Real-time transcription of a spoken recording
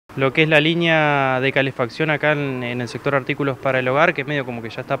Lo que es la línea de calefacción acá en el sector artículos para el hogar, que es medio como que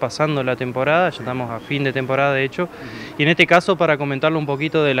ya está pasando la temporada, ya estamos a fin de temporada de hecho, y en este caso para comentarle un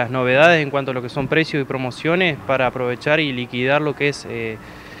poquito de las novedades en cuanto a lo que son precios y promociones para aprovechar y liquidar lo que es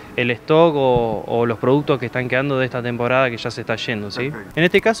el stock o los productos que están quedando de esta temporada que ya se está yendo, ¿sí? En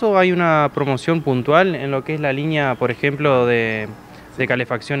este caso hay una promoción puntual en lo que es la línea, por ejemplo, de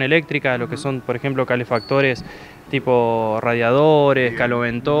calefacción eléctrica, lo que son, por ejemplo, calefactores tipo radiadores,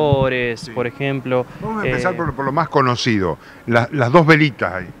 caloventores, por ejemplo. Vamos a empezar por lo más conocido, las dos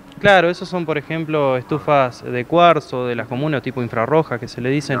velitas ahí. Claro, esos son, por ejemplo, estufas de cuarzo, de las comunes, tipo infrarrojas que se le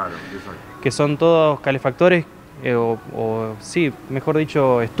dicen, Claro, que son todos calefactores, sí, mejor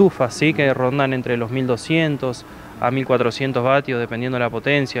dicho, estufas, ¿sí? Que rondan entre los 1200 a 1400 vatios, dependiendo de la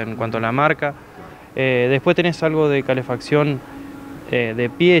potencia en cuanto a la marca. Después tenés algo de calefacción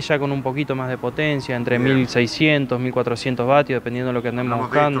de pie ya con un poquito más de potencia, entre 1600, 1400 vatios, dependiendo de lo que andemos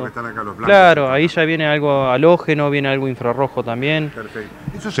buscando. Claro, ahí ya viene algo halógeno, viene algo infrarrojo también. Perfecto.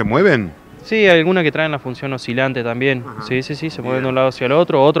 ¿Esos se mueven? Sí, hay algunas que traen la función oscilante también. Ajá. Sí, se mueven de un lado hacia el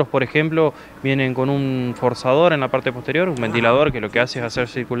otro. Otros, por ejemplo, vienen con un forzador en la parte posterior, un ventilador que lo que hace es hacer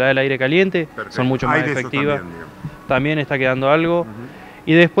circular el aire caliente. Perfecto. Son mucho más efectivas. También está quedando algo.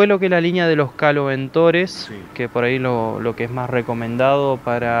 Y después lo que es la línea de los caloventores, que por ahí lo que es más recomendado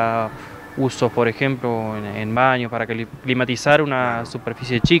para usos, por ejemplo, en baños, para climatizar una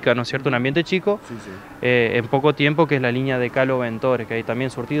superficie chica, ¿no es cierto? Un ambiente chico, en poco tiempo, que es la línea de caloventores, que hay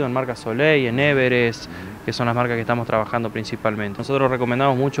también surtido en marcas Soleil, en Everest, que son las marcas que estamos trabajando principalmente. Nosotros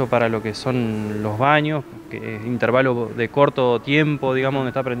recomendamos mucho para lo que son los baños, que es intervalo de corto tiempo, digamos, donde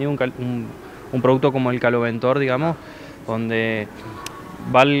está prendido un producto como el caloventor, digamos, donde,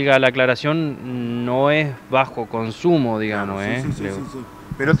 valga la aclaración, no es bajo consumo, digamos.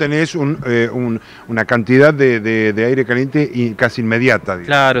 Pero tenés una cantidad de aire caliente casi inmediata, digamos.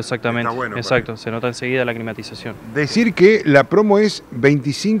 Claro, exactamente. Bueno, exacto, se nota enseguida la climatización. Decir que la promo es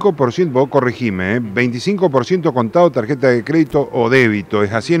 25%, vos corregime, 25% contado, tarjeta de crédito o débito,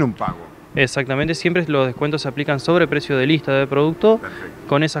 es así en un pago. Exactamente, siempre los descuentos se aplican sobre precio de lista de producto. Perfecto.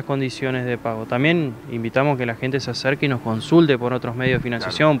 Con esas condiciones de pago. También invitamos que la gente se acerque y nos consulte por otros medios de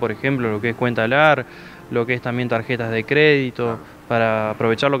financiación, por ejemplo, lo que es cuenta LAR, lo que es también tarjetas de crédito, para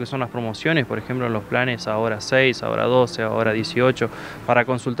aprovechar lo que son las promociones, por ejemplo, los planes ahora 6, ahora 12, ahora 18, para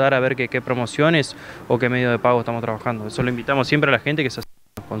consultar a ver qué promociones o qué medio de pago estamos trabajando. Eso lo invitamos siempre a la gente que se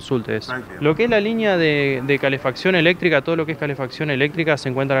consulte eso. Lo que es la línea de calefacción eléctrica, todo lo que es calefacción eléctrica se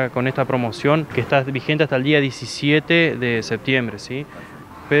encuentra con esta promoción que está vigente hasta el día 17 de septiembre, ¿sí?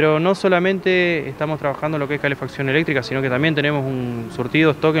 Pero no solamente estamos trabajando en lo que es calefacción eléctrica, sino que también tenemos un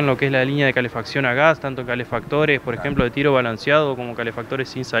surtido stock en lo que es la línea de calefacción a gas, tanto calefactores, por ejemplo, de tiro balanceado, como calefactores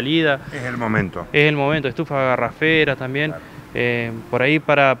sin salida. Es el momento. Es el momento, estufas garraferas también. Por ahí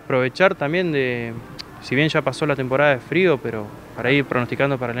para aprovechar también si bien ya pasó la temporada de frío, pero para ir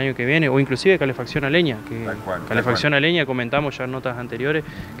pronosticando para el año que viene, o inclusive calefacción a leña, calefacción a leña, comentamos ya en notas anteriores,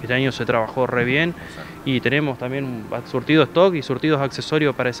 que este año se trabajó re bien, y tenemos también surtido stock y surtidos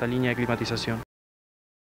accesorios para esa línea de climatización.